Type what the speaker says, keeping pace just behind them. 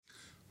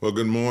Well,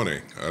 good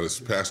morning.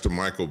 This is Pastor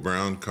Michael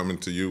Brown coming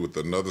to you with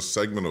another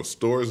segment of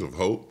Stories of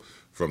Hope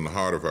from the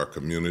heart of our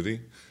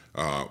community.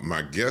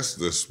 My guests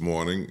this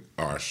morning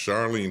are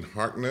Charlene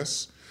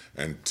Harkness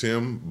and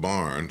Tim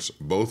Barnes,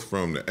 both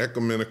from the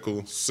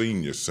Ecumenical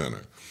Senior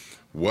Center.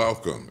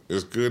 Welcome.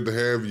 It's good to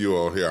have you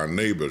all here, our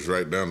neighbors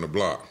right down the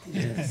block.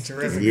 It's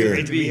terrific. Yeah.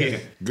 Great to be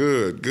here.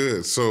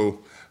 Good.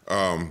 So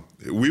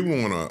we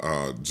want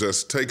to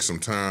just take some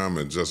time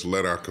and just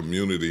let our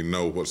community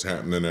know what's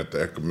happening at the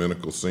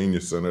Ecumenical Senior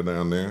Center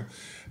down there.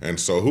 And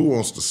so who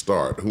wants to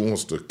start? Who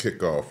wants to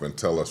kick off and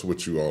tell us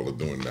what you all are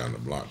doing down the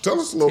block? Tell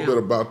us a little bit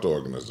about the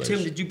organization.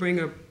 Tim, did you bring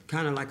a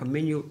kind of like a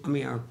menu?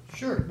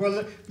 Sure.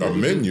 Well, a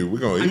menu? We're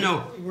going to eat?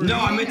 No,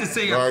 I meant to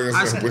say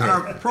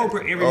our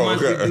program. Every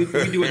month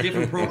we do a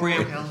different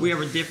program. We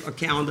have a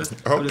calendar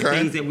of the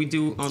things that we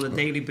do on a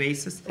daily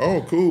basis.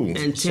 Oh, cool.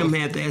 And Tim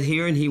had that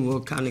here, and he will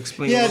kind of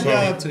explain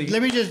to you.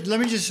 Let me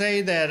just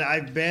say that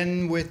I've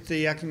been with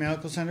the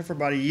Ecumenical Center for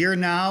about a year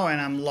now, and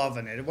I'm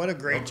loving it. What a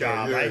great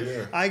job.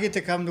 I get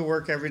to come to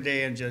work every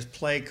day and just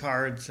play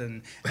cards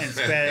and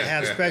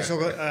have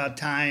special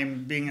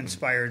time being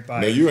inspired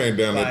by. Now, you ain't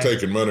down there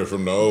taking money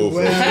from the old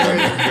folks.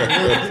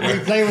 We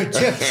play with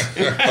chips.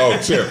 Oh,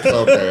 chips.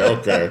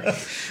 Okay.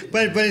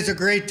 But it's a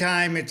great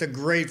time. It's a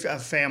great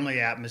family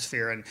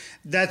atmosphere, and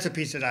that's a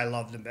piece that I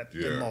love the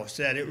most.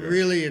 That it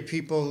really is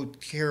people who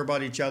care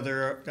about each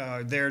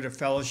other, there to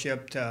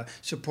fellowship, to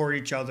support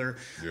each other.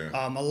 Yeah.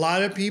 A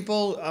lot of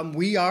people,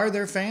 we are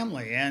their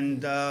family,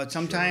 and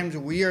sometimes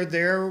we are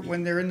there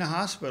when they're in the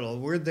hospital.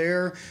 We're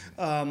there.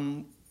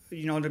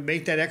 To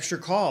make that extra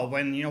call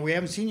when, we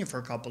haven't seen you for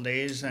a couple of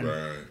days,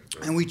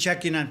 and we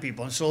check in on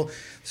people. And so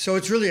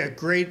it's really a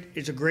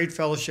great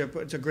fellowship.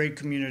 It's a great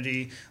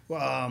community.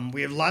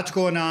 We have lots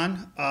going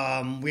on.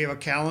 We have a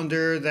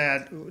calendar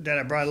that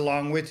I brought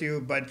along with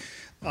you, but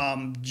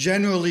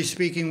generally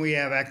speaking, we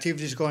have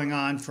activities going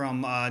on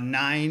from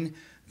 9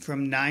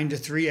 to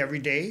 3 every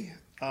day.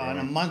 On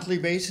a monthly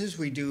basis,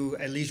 we do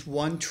at least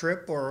one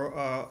trip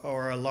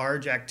or a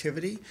large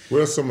activity.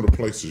 Where are some of the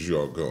places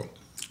y'all go?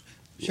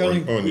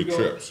 On your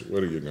trips, where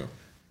do you go?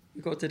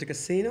 We go to the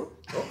casino.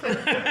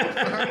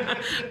 Okay.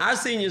 Our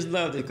seniors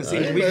love the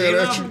casino. They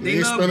love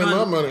spending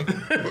my money.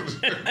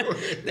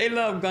 They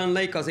love Gun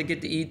Lake because they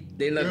get to eat.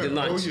 They love the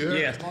lunch.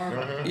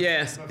 Oh,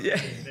 Yes.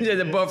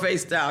 The buffet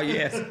style.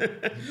 Yes.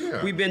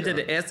 We've been to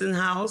the Essen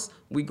House.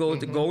 We go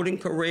to Golden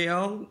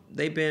Corral.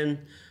 They've been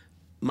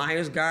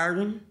Myers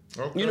Garden.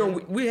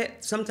 Okay.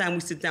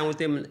 Sometimes we sit down with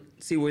them and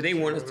see where they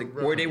want to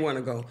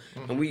go,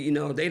 and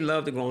they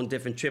love to go on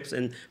different trips.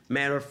 And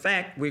matter of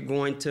fact, we're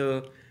going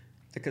to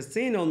the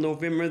casino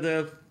November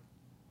the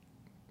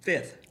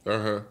 5th.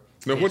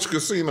 Now, which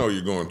casino are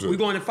you going to? We're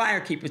going to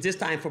Firekeepers this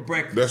time for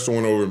breakfast. That's the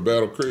one over in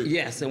Battle Creek.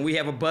 Yes, and we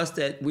have a bus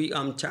that we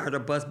charter.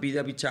 Bus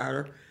BW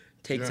Charter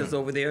takes us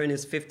over there, and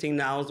it's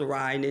 $15 a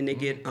ride, and then they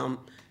get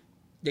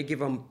they give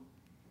them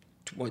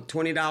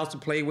 $20 to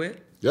play with.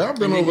 Yeah, I've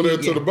been over there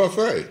to the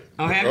buffet.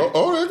 Oh, have you?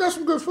 Oh, they got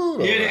some good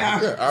food. Yeah, they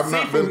are. Yeah, I've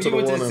not been to the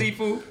one in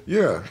seafood.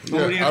 Yeah.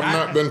 I've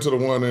not been to the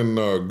one in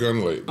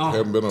Gun Lake. Oh,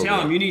 haven't been over tell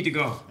there. them you need to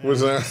go.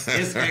 What's that?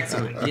 It's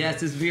excellent.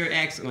 Yes, it's very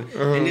excellent.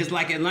 And it's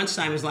like at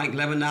lunchtime, it's like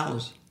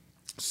 $11.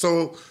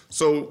 So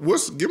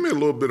give me a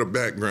little bit of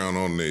background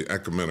on the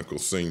Ecumenical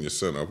Senior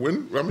Center. Where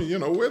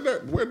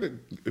did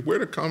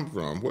it come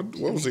from?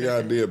 What was the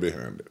idea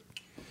behind it?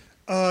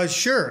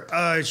 Sure.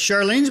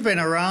 Charlene's been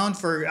around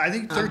for, I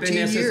think,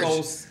 13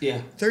 years.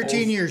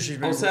 13 years she's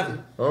been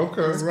 07.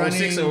 Okay. running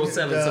 06 or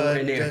 07, somewhere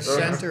in there. the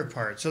center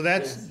part. So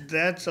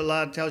that's a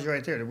lot, tells you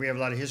right there that we have a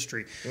lot of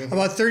history.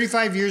 About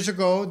 35 years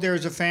ago, there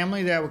was a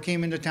family that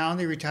came into town.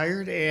 They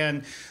retired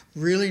and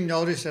really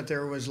noticed that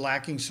there was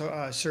lacking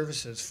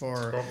services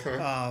for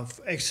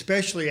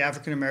especially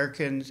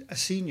African-American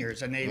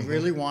seniors, and they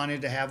really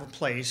wanted to have a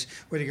place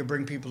where they could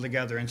bring people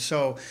together. And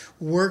so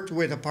worked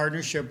with a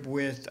partnership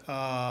with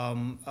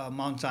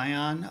Mount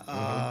Zion,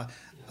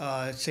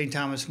 St.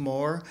 Thomas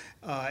More,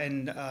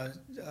 and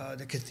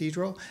the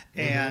cathedral,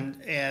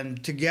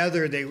 and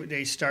together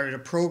they started a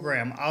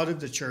program out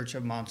of the Church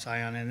of Mount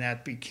Zion, and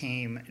that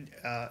became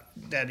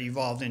that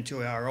evolved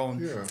into our own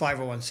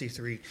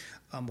 501c3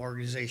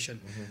 organization.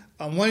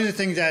 One of the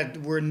things that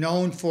we're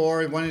known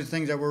for, one of the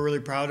things that we're really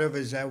proud of,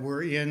 is that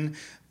we're in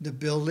the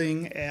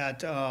building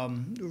at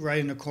right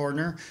in the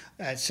corner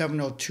at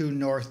 702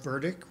 North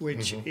Verdict,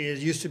 which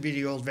used to be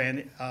the old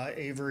Van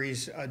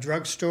Avery's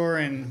drugstore,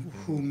 and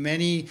who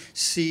many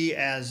see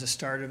as the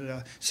start of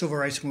the civil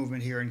rights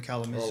movement here in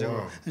Kalamazoo. Oh,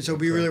 wow. And so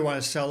we really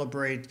want to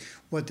celebrate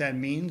what that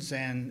means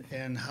and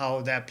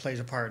how that plays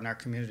a part in our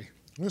community.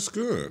 That's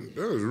good.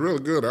 That was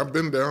really good. I've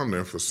been down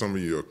there for some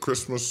of your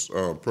Christmas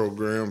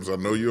programs. I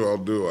know you all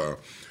do a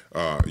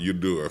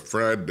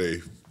Friday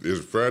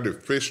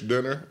fish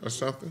dinner or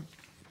something?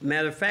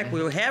 Matter of fact,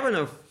 we were having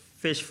a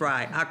fish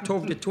fry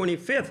October the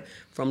 25th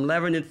from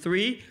 11 to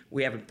 3.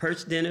 We have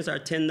perch dinners are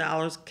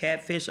 $10,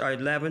 catfish are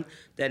 $11.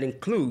 That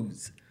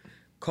includes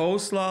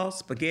coleslaw,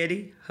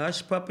 spaghetti,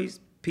 hush puppies,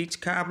 peach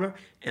cobbler,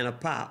 and a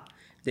pop.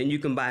 then you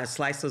can buy a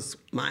slice of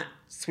my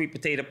sweet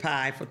potato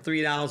pie for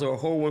 $3 or a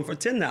whole one for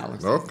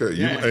 $10. Okay,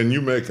 Yeah. and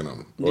you making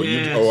them, or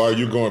Yes. are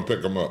you going to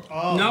pick them up?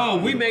 No,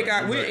 we make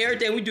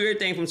everything. We do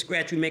everything from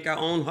scratch. We make our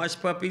own hush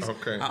puppies,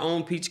 Okay. our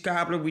own peach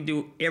cobbler. We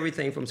do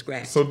everything from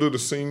scratch. So do the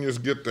seniors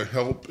get the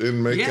help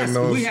in making Yes,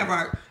 those? we have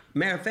our.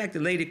 Matter of fact, the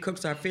lady that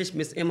cooks our fish,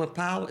 Miss Emma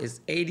Powell, is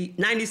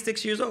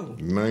 96 years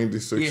old.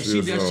 96 Yeah, she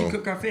years does. old. She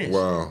cook our fish.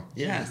 Wow.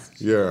 Yes.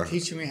 Yeah.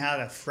 Teaching me how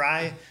to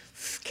fry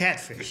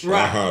catfish.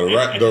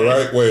 Right. The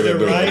right way to The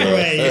do right it.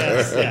 way,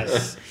 yes,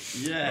 yes.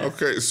 Yes.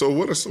 Okay, so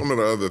what are some of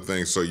the other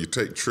things? So you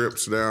take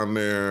trips down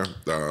there.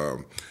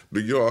 Do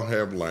you all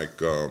have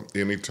like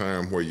any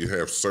time where you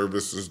have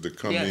services to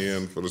come Yes.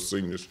 in for the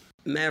seniors?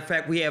 Matter of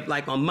fact, we have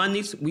like on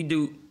Mondays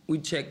we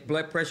check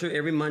blood pressure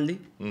every Monday,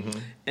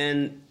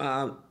 and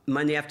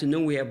Monday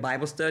afternoon we have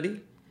Bible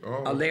study.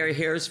 Oh. Larry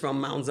Harris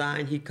from Mount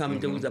Zion, he come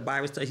and do the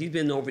Bible study.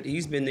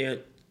 He's been there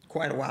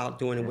quite a while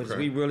doing it with us.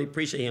 Okay. We really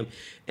appreciate him.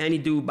 And he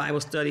do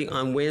Bible study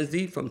on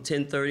Wednesday from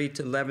 10:30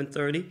 to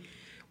 11:30.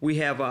 We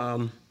have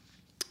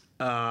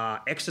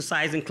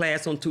exercising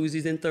class on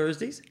Tuesdays and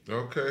Thursdays.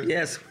 Okay.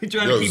 Yes, we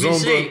trying to keep Zumba? in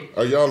shape.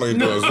 Oh, y'all ain't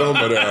doing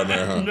Zumba down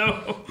there, huh?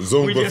 No,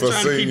 Zumba we just for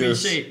trying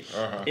seniors. to keep in shape.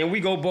 Uh-huh. And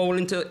we go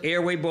bowling to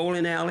Airway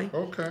Bowling Alley.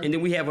 Okay. And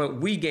then we have a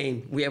Wii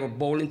game. We have a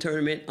bowling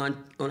tournament on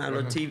our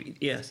little TV.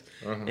 Yes.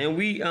 And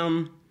we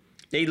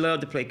they love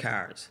to play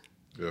cards.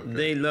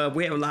 Okay.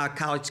 We have a lot of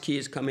college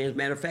kids come in. As a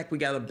matter of fact, we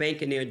got a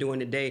bank in there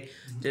during the day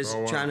just Oh,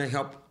 wow. trying to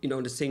help,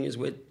 the seniors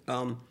with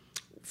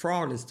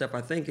fraud and stuff,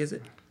 I think, is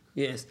it?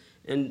 Yes.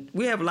 And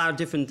we have a lot of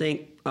different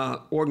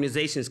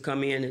organizations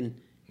come in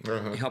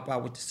and help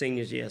out with the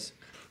seniors, yes.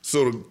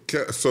 So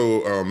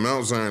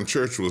Mount Zion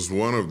Church was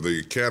one of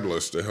the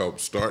catalysts to help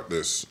start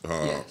this,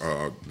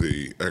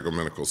 the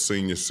Ecumenical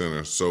Senior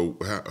Center. So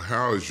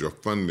how is your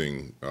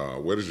funding,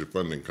 where does your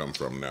funding come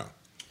from now?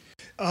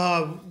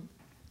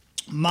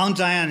 Mount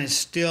Zion is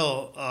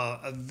still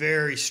a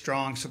very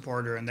strong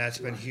supporter, and that's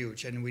been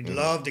huge. And we'd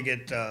love to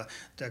get the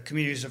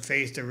communities of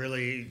faith to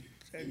really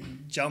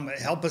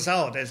help us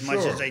out as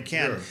much as they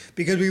can,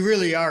 because we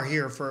really are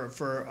here for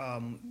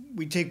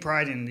we take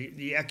pride in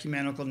the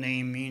ecumenical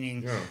name,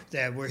 meaning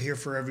that we're here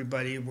for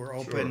everybody. We're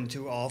open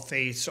to all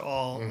faiths,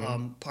 all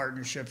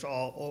partnerships,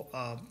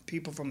 all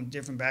people from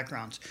different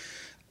backgrounds.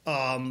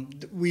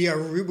 We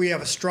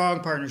have a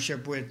strong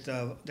partnership with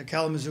the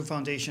Kalamazoo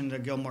Foundation, the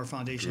Gilmore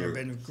Foundation. Have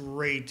been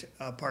great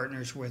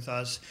partners with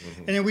us,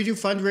 and then we do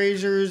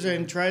fundraisers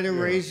and try to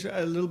raise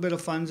a little bit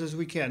of funds as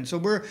we can. So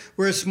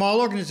we're a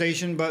small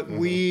organization, but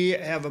we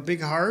have a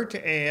big heart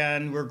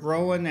and we're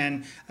growing,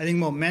 and I think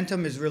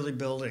momentum is really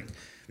building.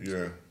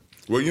 Yeah.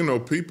 Well,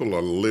 people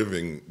are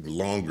living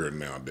longer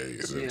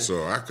nowadays, and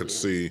so I could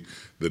see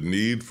the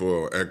need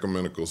for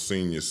Ecumenical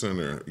Senior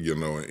Center,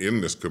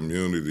 in this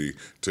community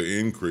to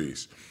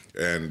increase.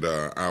 And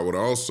I would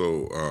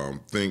also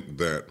think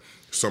that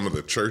some of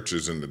the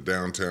churches in the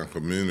downtown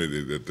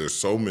community, that there's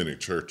so many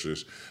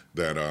churches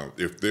that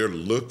if they're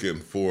looking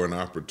for an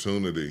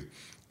opportunity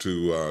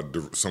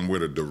to somewhere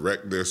to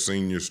direct their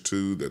seniors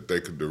to, that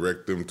they could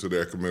direct them to the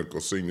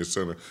Ecumenical Senior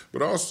Center.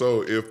 But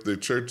also, if the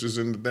churches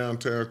in the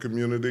downtown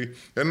community,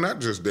 and not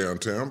just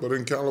downtown, but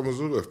in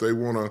Kalamazoo, if they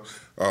want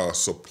to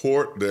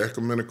support the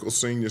Ecumenical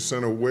Senior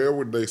Center, where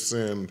would they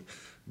send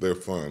their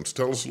funds?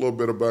 Tell us a little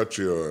bit about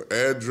your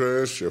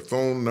address, your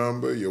phone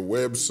number, your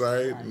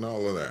website, and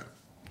all of that.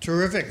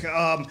 Terrific.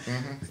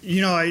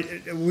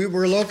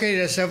 We're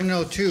located at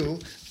 702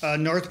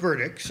 North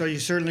Burdick, so you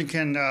certainly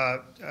can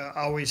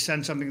always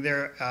send something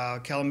there,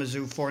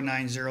 Kalamazoo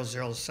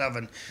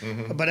 49007.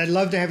 But I'd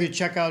love to have you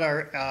check out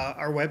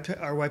our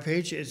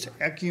webpage. It's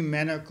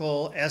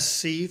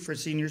ecumenicalsc for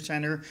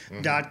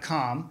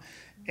seniorcenter.com.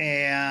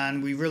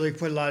 And we really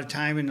put a lot of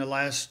time in the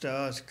last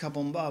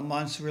couple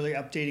months, really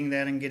updating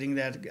that and getting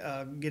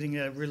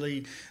that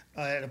really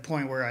at a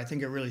point where I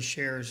think it really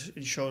shows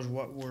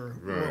what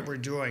we're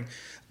doing.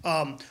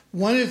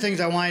 One of the things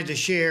I wanted to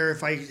share,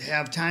 if I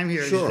have time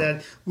here, is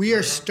that we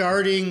are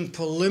starting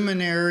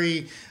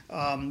preliminary.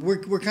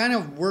 We're kind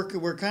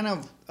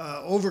of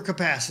over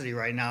capacity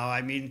right now.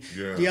 I mean,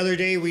 the other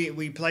day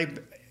we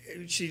played.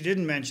 She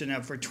didn't mention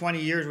that for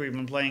 20 years we've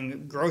been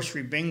playing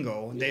grocery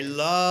bingo. They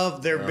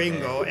love their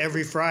bingo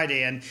every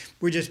Friday, and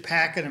we're just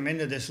packing them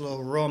into this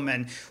little room,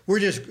 and we're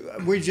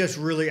just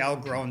really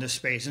outgrown this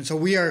space. And so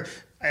we are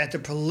at the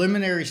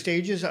preliminary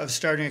stages of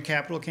starting a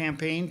capital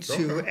campaign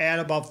to add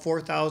about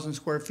 4,000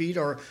 square feet,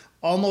 or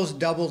almost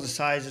double the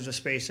size of the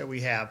space that we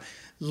have.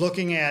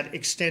 Looking at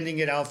extending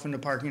it out from the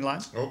parking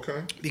lot.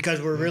 Okay.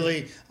 Because we're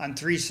really on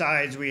three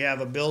sides. We have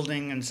a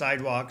building and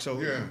sidewalk,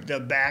 so the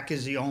back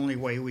is the only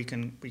way we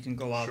can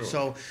go out.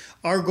 So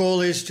our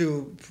goal is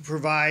to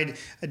provide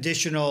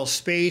additional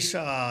space,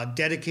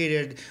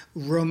 dedicated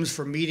rooms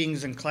for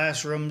meetings and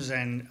classrooms,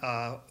 and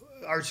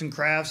arts and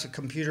crafts, a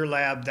computer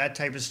lab, that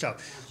type of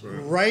stuff.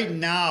 Right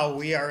now,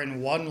 we are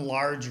in one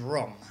large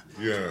room.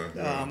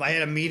 Yeah. I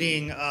had a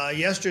meeting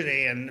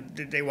yesterday, and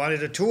they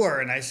wanted a tour,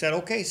 and I said,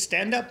 "Okay,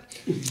 stand up."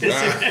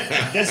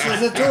 This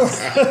was a tour.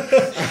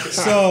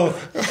 So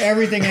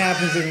everything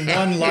happens in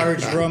one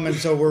large room, and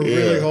so we're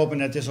really hoping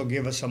that this will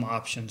give us some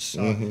options.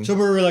 So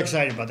we're really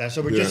excited about that.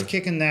 So we're just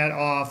kicking that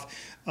off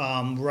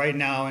right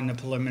now in the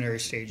preliminary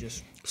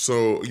stages.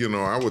 So,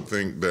 I would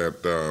think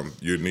that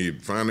you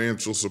need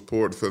financial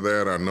support for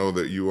that. I know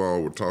that you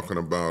all were talking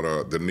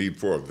about the need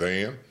for a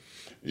van,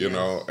 you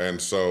know,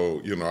 and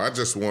so, I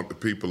just want the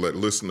people that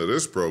listen to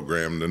this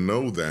program to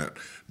know that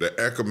the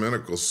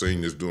Ecumenical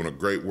Seniors doing a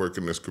great work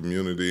in this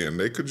community, and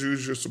they could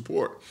use your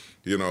support.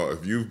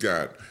 If you've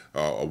got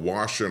a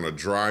washer and a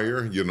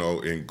dryer,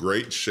 in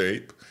great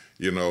shape,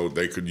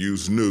 they could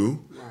use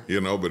new,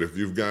 but if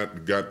you've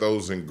got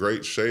those in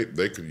great shape,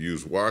 they could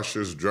use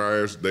washers,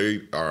 dryers.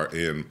 They are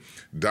in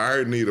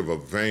dire need of a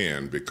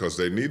van because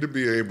they need to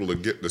be able to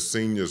get the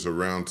seniors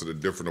around to the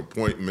different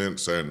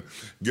appointments and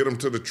get them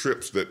to the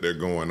trips that they're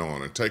going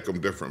on and take them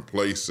different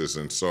places.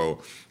 And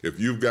so if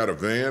you've got a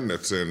van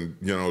that's in,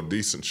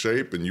 decent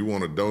shape and you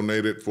want to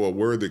donate it for a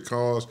worthy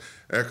cause,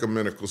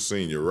 Ecumenical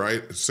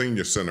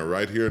Senior Center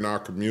right here in our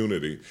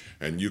community,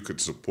 and you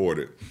could support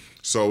it.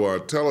 So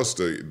tell us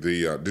did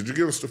you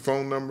give us the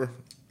phone number?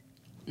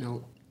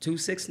 No,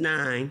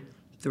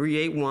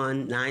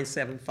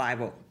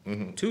 269-381-9750.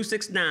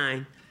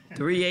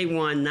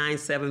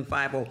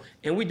 269-381-9750.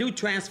 And we do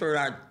transfer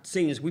our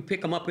seniors. We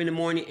pick them up in the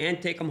morning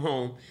and take them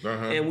home.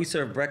 And we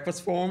serve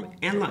breakfast for them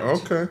and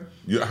lunch. Okay.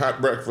 Your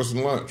hot breakfast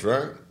and lunch,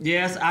 right?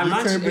 Yes, our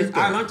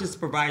lunch is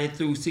provided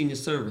through senior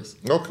service.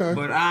 Okay.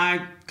 But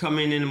I come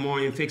in the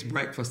morning and fix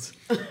breakfast.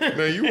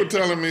 Now you were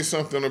telling me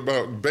something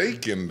about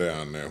bacon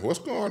down there. What's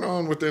going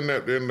on within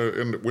that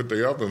with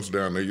the ovens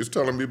down there? You was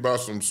telling me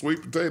about some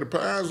sweet potato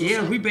pies? Or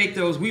something? We bake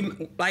those. We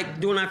like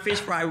doing our fish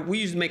fry. We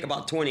usually make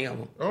about 20 of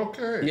them.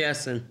 Okay.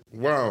 Yes, and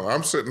wow,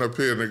 I'm sitting up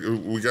here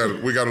and we got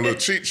a little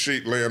cheat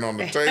sheet laying on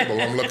the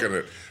table. I'm looking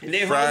at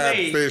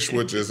fried fish,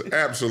 which is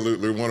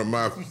absolutely one of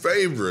my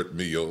favorite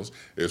meals.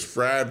 Is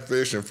fried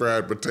fish and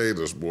fried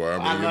potatoes, boy.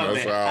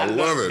 I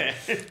love it.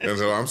 And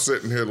so I'm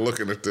sitting here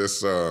looking at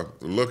this.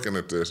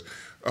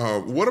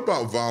 What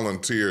about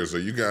volunteers? Are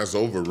you guys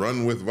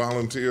overrun with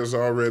volunteers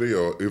already,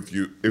 or if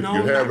you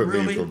have a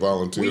need for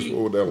volunteers,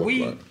 what would that look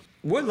like?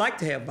 We'd like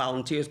to have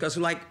volunteers because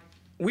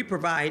we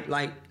provide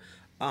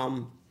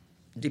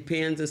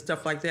depends and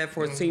stuff like that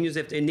for seniors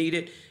if they need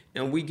it,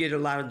 and we get a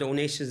lot of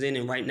donations in.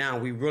 And right now,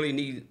 we really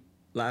need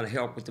a lot of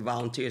help with the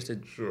volunteers to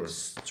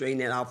straighten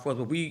that out for us.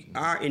 But we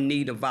are in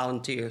need of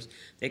volunteers.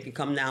 They can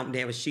come down. They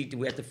have a sheet that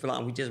we have to fill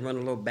out. We just run a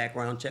little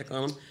background check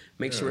on them,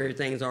 make sure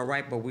everything's all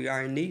right. But we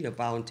are in need of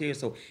volunteers.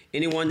 So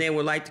anyone that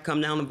would like to come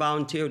down and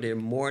volunteer, they're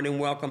more than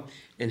welcome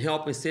and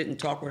help and sit and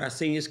talk with our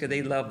seniors because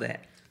they love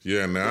that.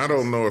 Yeah, now I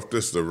don't know if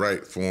this is the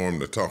right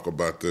forum to talk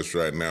about this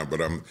right now,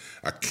 but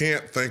I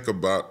can't think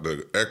about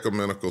the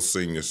Ecumenical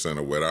Senior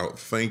Center without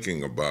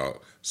thinking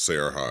about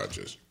Sarah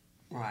Hodges.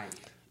 Right.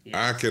 Yes.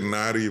 I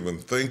cannot even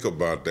think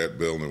about that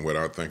building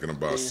without thinking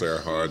about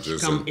Sarah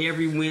Hodges. Come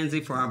every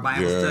Wednesday for our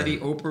Bible study.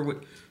 Oprah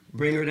would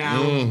bring her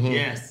down.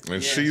 Yes.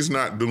 And she's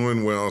not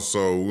doing well,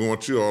 so we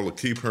want you all to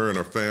keep her and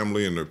her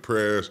family in their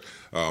prayers.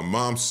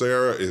 Mom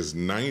Sarah is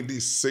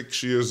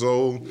 96 years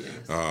old. Yes.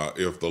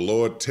 If the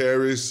Lord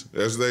tarries,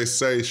 as they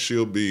say,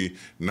 she'll be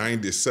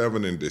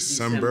 97 in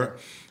December.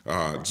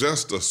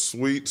 Just a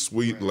sweet,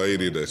 sweet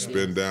lady that's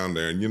been down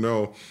there. And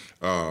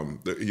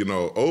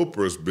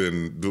Oprah's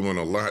been doing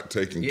a lot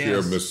taking care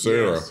of Miss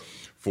Sarah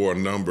for a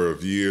number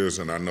of years,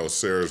 and I know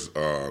Sarah's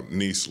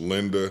niece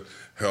Linda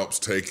helps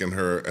taking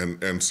her.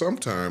 And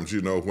sometimes,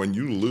 when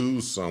you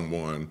lose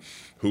someone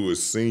who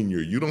is senior,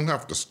 you don't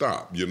have to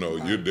stop.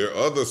 There are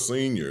other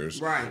seniors,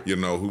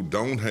 who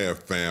don't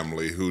have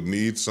family, who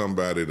need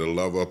somebody to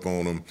love up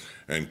on them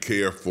and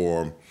care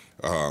for them.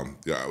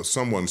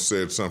 Someone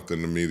said something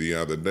to me the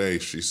other day.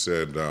 She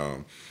said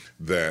that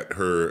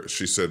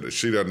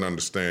she doesn't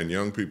understand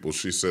young people.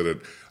 She said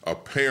that a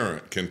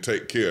parent can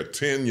take care of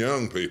 10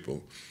 young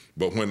people,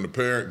 but when the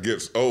parent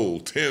gets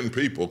old, 10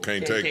 people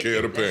can't take care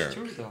of the parent.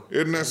 True, though.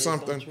 Isn't that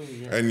something? So true,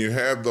 yeah. And you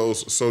have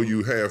those, so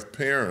you have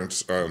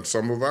parents,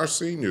 some of our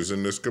seniors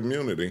in this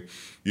community,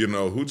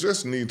 who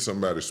just need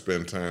somebody to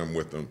spend time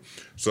with them.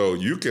 So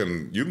you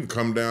can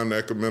come down to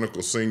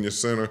Ecumenical Senior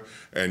Center,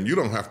 and you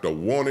don't have to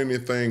want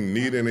anything,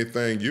 need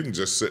anything. You can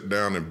just sit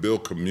down and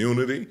build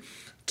community,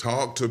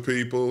 talk to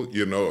people.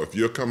 If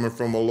you're coming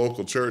from a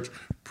local church,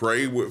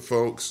 pray with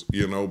folks.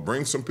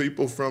 Bring some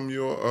people from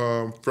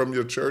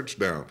your church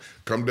down.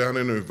 Come down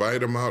and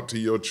invite them out to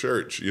your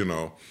church.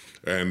 And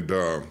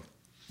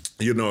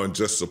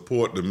just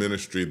support the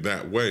ministry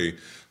that way,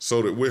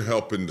 so that we're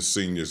helping the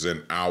seniors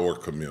in our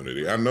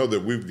community. I know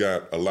that we've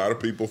got a lot of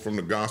people from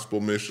the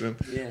Gospel Mission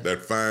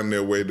that find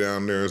their way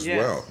down there as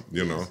well.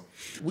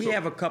 We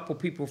have a couple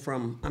people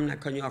from, I'm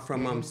not cutting you off,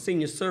 from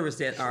senior service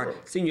that are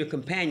senior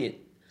companion.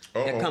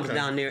 That comes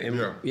down there and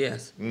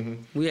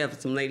we have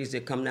some ladies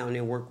that come down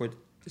there and work with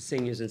the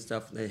seniors and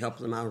stuff. They help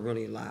them out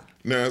really a lot.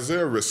 Now, is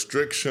there a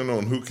restriction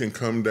on who can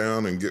come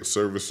down and get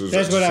services?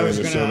 That's at the what I was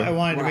senior gonna. center? I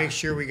wanted to Right. make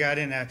sure we got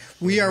in that.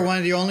 We are one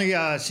of the only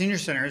senior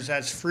centers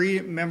that's free.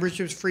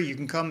 Membership's free. You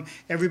can come.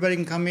 Everybody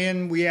can come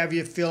in. We have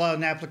you fill out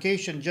an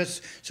application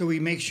just so we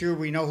make sure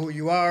we know who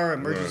you are,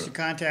 emergency Right.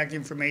 contact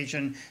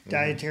information,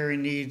 dietary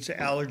needs,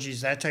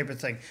 allergies, that type of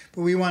thing.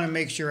 But we want to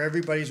make sure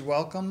everybody's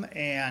welcome.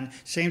 And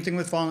same thing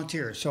with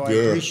volunteers. So I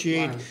Yeah.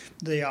 appreciate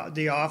Right.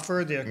 the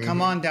offer.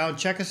 Come on down,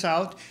 check us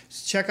out,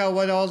 check out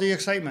what all the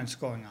excitement's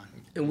going on.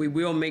 And we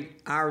will make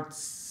our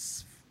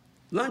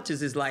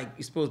lunches is like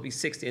you're supposed to be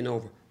 60 and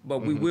over, but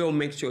we will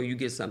make sure you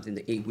get something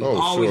to eat. We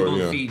always sure,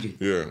 gonna yeah. feed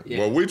you. Yeah.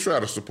 Well, we try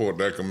to support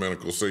the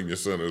Ecumenical Senior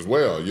Center as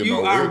well. You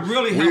know, are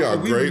really we helpful. are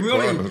great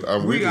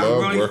partners. We are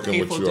love really working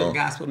faithful with to you the all.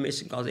 gospel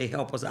mission because they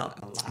help us out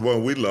a lot.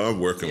 Well, we love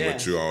working with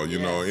Yes, you all. You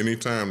know, yes.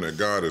 anytime that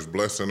God is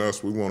blessing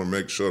us, we want to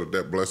make sure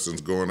that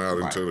blessing's going out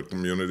into the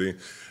community.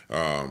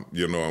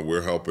 You know, and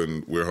we're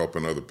helping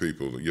other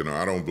people. You know,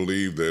 I don't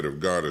believe that if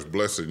God is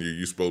blessing you,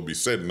 you're supposed to be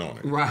sitting on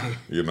it. Right.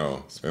 You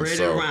know, Spread it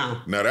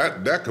around. Now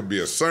that could be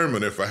a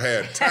sermon if I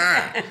had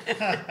time.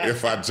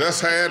 If I just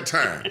had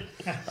time,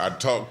 I'd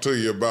talk to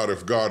you about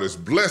if God is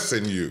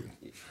blessing you,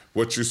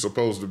 what you're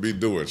supposed to be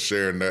doing,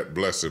 sharing that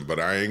blessing. But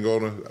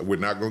we're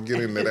not gonna get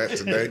into that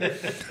today.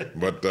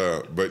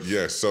 But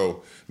yes.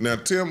 So now,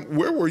 Tim,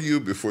 where were you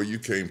before you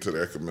came to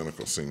the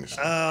Ecumenical Senior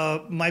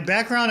Center? My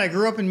background, I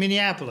grew up in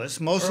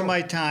Minneapolis. Most of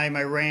my time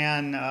I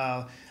ran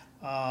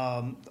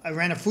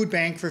a food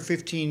bank for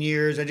 15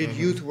 years. I did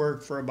youth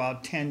work for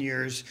about 10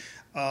 years.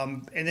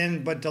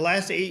 But the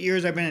last 8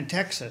 years I've been in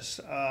Texas.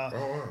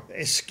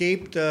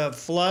 Escaped a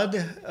flood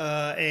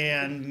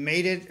and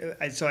made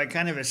it. So I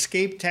kind of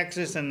escaped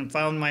Texas and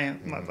found my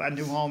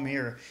new home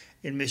here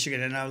in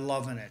Michigan, and I'm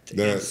loving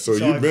it. So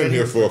you've I've been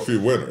here for a few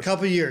a winters.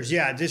 couple of years.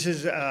 Yeah, this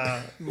is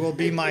will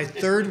be my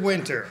third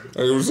winter.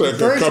 I was like,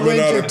 First coming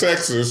out of winter-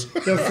 Texas.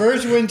 The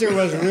first winter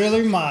was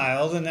really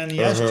mild, and then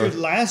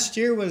last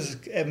year was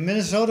a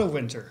Minnesota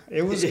winter.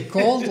 It was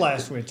cold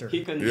last winter.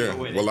 He couldn't Yeah, go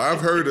with well, it.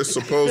 I've heard it's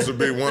supposed to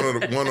be one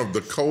of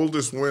the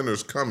coldest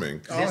winters coming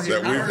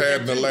that we've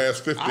had in the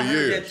last 50 I heard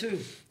years. that too.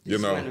 You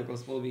This know. winter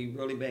was supposed to be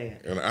really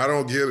bad. And I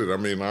don't get it. I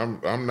mean,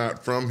 I'm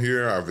not from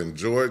here. I've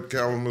enjoyed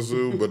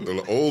Kalamazoo, but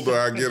the older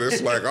I get,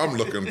 it's like I'm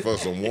looking for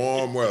some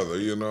warm weather,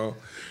 you know.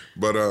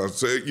 But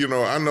so you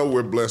know, I know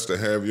we're blessed to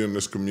have you in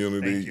this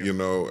community, Thank you.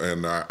 know,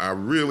 and I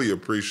really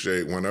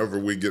appreciate whenever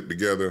we get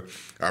together.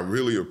 I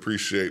really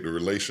appreciate the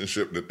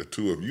relationship that the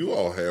two of you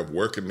all have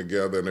working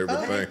together and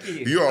everything. Thank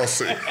you. You all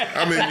say,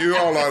 I mean, you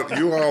all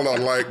are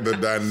like the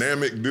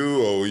dynamic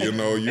duo. You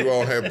know, you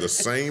all have the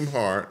same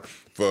heart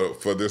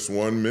for this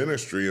one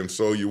ministry, and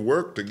so you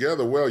work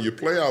together well. You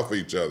play off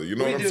each other. You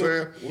know We what I'm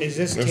do. saying? Is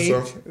this And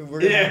taped? so-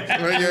 We're gonna- Yeah, it's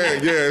Can I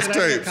get a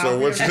taped. So copy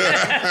what's of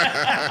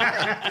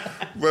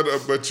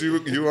but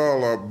you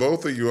all are,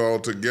 both of you all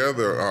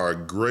together are a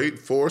great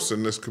force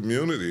in this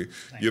community.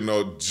 You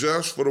know,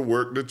 just for the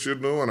work that you're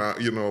doing.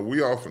 You know,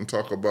 we often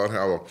talk about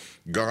how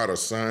God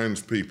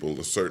assigns people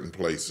to certain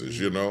places.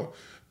 You know.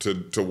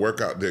 To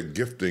work out their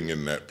gifting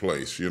in that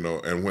place, you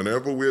know, and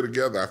whenever we're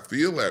together, I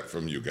feel that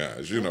from you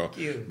guys, you know,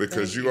 you.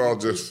 because Thank you you. all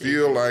just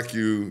feel like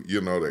you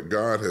know that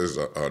God has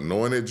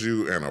anointed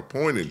you and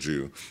appointed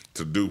you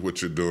to do what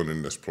you're doing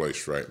in this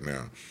place right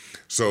now.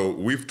 So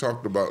we've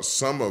talked about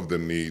some of the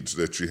needs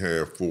that you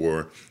have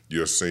for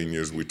your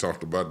seniors. We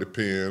talked about the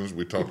pens,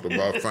 we talked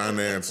about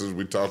finances,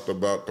 we talked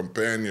about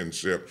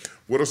companionship.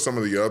 What are some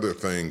of the other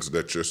things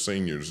that your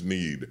seniors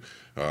need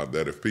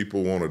that if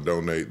people want to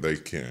donate, they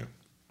can?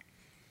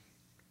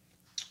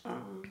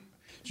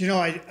 You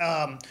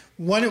know,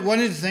 one of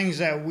the things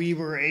that we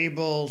were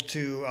able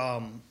to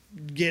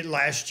get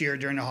last year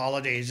during the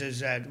holidays is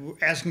that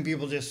asking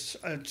people just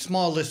a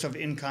small list of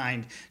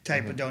in-kind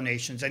type of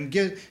donations and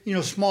give, you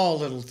know, small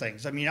little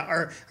things. I mean,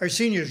 our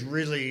seniors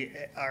really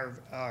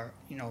are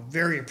you know,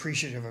 very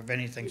appreciative of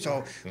anything.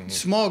 So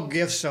small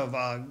gifts of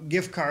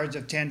gift cards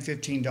of $10,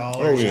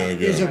 $15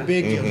 is a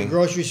big deal. The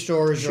grocery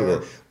stores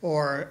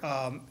or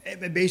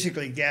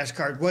basically gas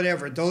cards,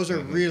 whatever. Those are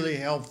really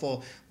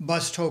helpful.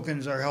 Bus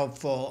tokens are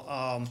helpful.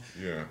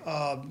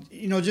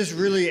 You know, just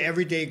really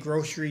everyday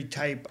grocery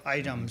type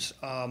items.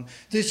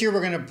 This year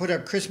we're going to put a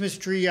Christmas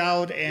tree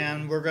out,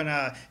 and we're going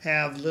to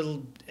have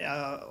little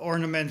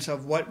ornaments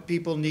of what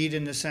people need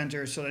in the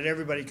center so that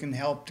everybody can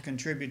help to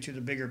contribute to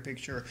the bigger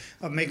picture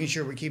of making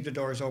sure we keep the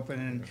doors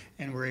open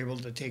and we're able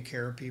to take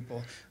care of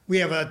people. We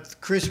have a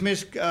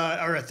Christmas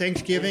or a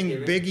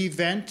Thanksgiving big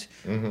event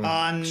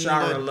on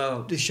Shower of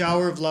Love. The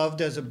Shower of Love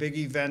does a big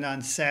event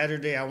on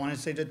Saturday. I want to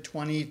say the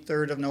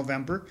 23rd of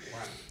November. Wow.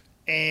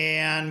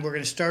 And we're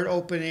going to start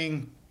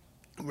opening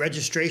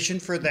registration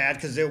for that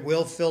because it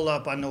will fill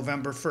up on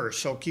November 1st.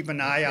 So keep an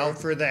eye out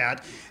for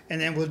that.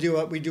 And then we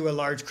do a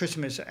large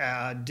Christmas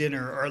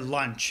dinner or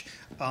lunch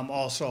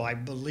also, I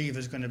believe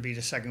is going to be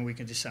the second week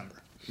of December.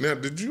 Now,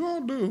 did you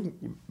all do?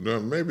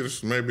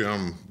 Maybe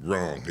I'm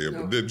wrong here,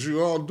 but did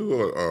you all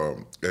do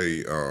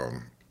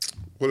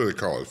what do they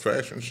call it?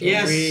 Fashion show?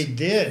 Yes. We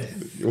did.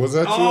 Was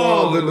that you Oh,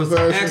 all it did the was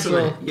fashion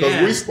excellent. show? Because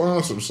Yeah. we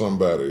sponsored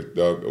somebody.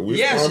 We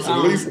Yes,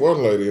 sponsored at least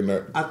one lady in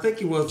that. I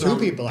think it was Two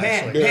people, Pat,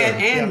 actually.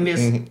 Pat Yeah. and Miss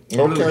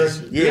Okay,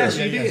 Blues. yeah. Yes,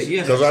 you Yeah, did.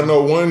 Yes. Because I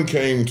know one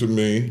came to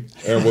me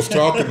and was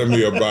talking to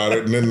me about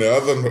it, and then the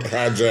other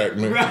hijacked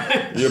me.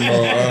 Right. You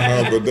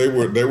know, but they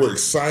were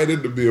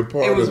excited to be a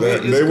part was of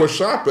that. really- And it was they were cool.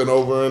 shopping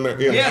over in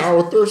Yes.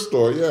 our thrift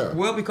store. Yeah.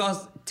 Well, because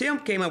Tim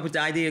came up with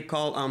the idea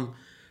called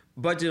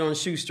budget on a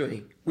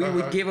shoestring. We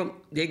would give them,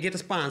 they'd get a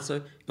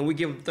sponsor, and we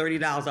give them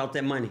 $30 out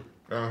that money.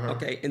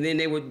 Okay, and then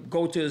they would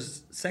go to a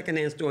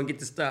secondhand store and get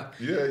the stuff.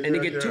 And they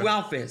get 2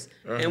 outfits.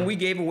 And we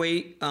gave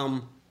away,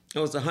 it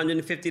was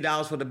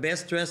 $150 for the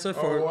best dresser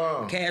for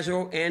wow.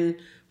 casual and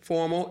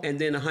formal, and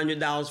then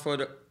 $100 for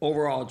the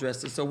overall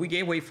dresser. So we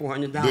gave away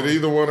 $400. Did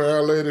either one of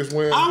our ladies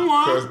win? I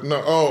won. 'Cause- No.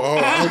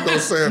 I was gonna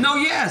say. No,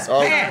 yes,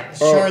 Oh, Pat.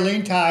 oh.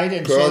 Charlene tied,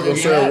 and Cause I so was gonna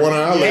did say Pat. one of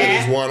our Yeah.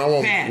 ladies won.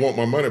 I Pat. want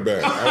my money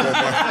back.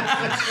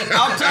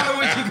 I'll tell her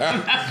what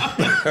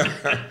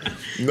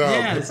you No,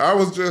 Yes.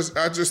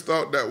 I just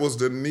thought that was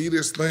the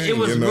neatest thing. It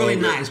was you know, really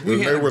that- nice. We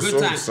and had they a were good so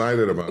time.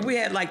 excited about it. We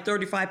had like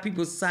 35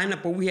 people sign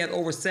up, but we had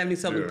over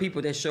 70-something Yeah.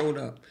 people that showed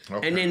up.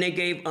 Okay. And then they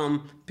gave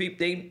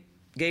they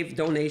gave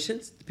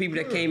donations. The people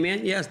that came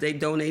in, yes, they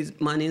donated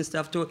money and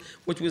stuff to it,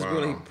 which was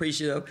really Wow.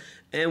 appreciative.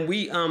 And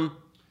we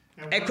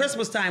at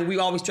Christmas time, we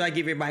always try to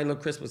give everybody a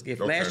little Christmas gift.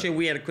 Okay. Last year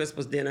we had a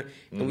Christmas dinner,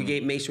 and we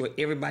made sure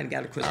everybody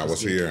got a Christmas I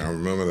was gift. here. I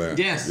remember that.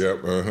 Yes.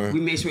 Yep. We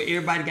made sure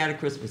everybody got a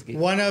Christmas gift.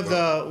 One of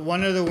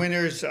the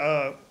winners,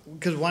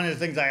 because one of the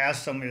things I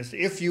asked them is,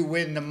 if you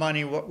win the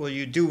money, what will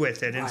you do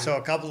with it? And so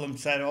a couple of them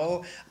said,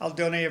 "Oh, I'll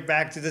donate it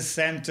back to the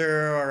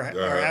center or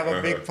have a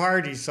big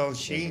party." So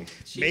she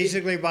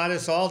basically bought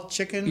us all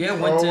chicken, Yeah,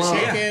 went to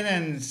chicken,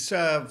 and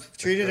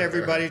treated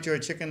everybody to a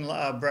chicken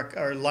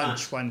or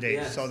lunch one day.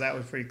 Yes. So that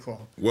was pretty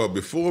cool. Well,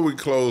 before we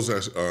close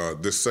this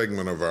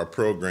segment of our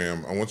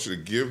program, I want you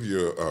to give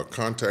your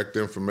contact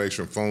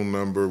information, phone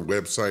number,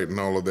 website, and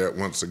all of that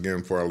once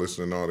again for our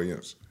listening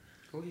audience.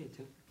 Go ahead,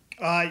 Tim.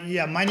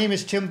 Yeah, my name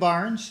is Tim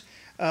Barnes.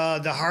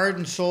 The heart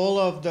and soul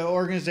of the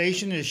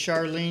organization is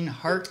Charlene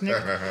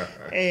Hartnett.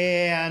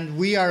 And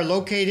we are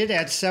located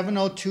at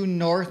 702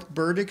 North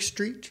Burdick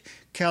Street,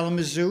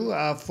 Kalamazoo,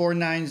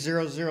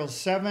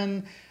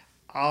 49007.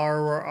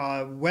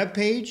 Our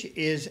webpage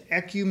is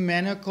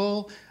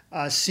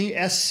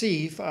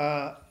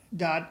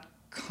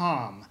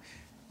ecumenicalsc.com.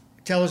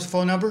 Tell us the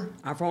phone number.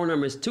 Our phone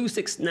number is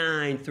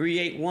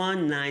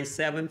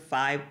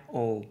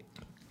 269-381-9750.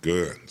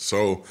 Good.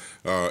 So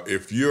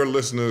if you're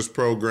listening to this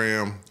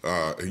program,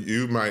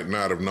 you might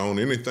not have known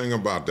anything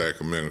about the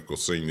Ecumenical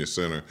Senior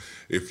Center.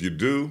 If you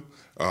do,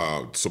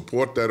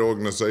 support that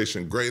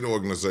organization, great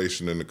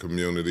organization in the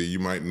community. You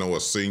might know a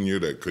senior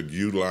that could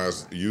use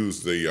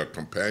the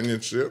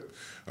companionship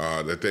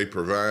that they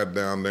provide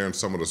down there in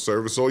some of the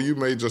service, or you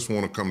may just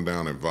want to come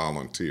down and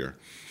volunteer.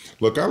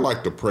 Look, I'd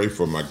like to pray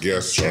for my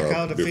guests Check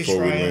out the fish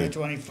before we fry on the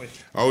leave.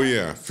 25th. Oh,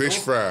 yeah, Fish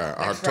Fry,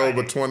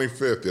 October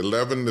 25th,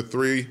 11 to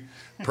 3.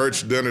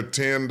 Perch dinner,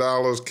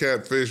 $10.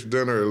 Catfish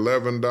dinner,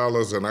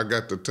 $11. And I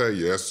got to tell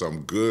you, that's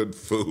some good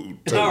food,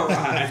 too. All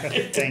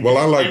right. Well,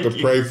 I like to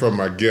pray for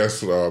my guests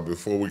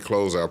before we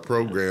close our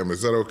program.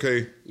 Is that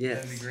okay?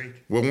 Yes. That'd be great.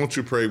 Well, won't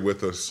you pray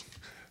with us?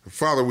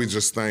 Father, we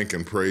just thank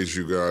and praise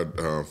you,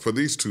 God, for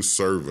these two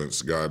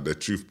servants, God,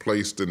 that you've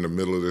placed in the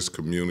middle of this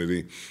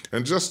community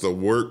and just the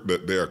work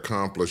that they're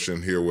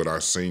accomplishing here with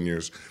our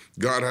seniors.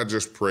 God, I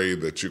just pray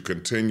that you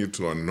continue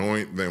to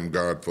anoint them,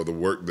 God, for the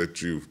work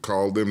that you've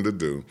called them to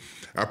do.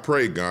 I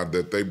pray, God,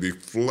 that they be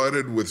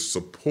flooded with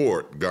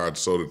support, God,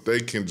 so that they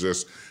can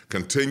just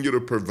continue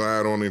to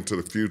provide on into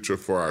the future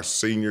for our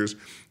seniors.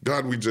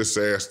 God, we just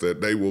ask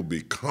that they will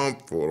be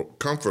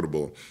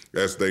comfortable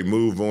as they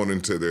move on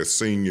into their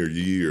senior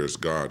years,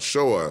 God.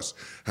 Show us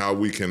how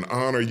we can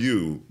honor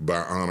you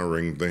by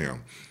honoring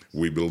them.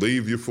 We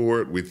believe you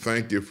for it. We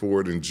thank you for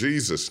it in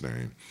Jesus'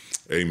 name.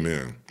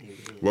 Amen.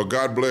 Well,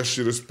 God bless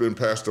you. This has been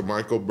Pastor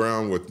Michael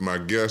Brown with my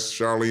guests,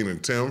 Charlene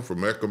and Tim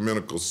from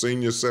Ecumenical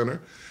Senior Center.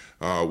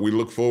 We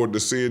look forward to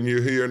seeing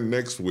you here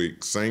next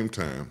week, same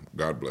time.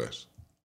 God bless.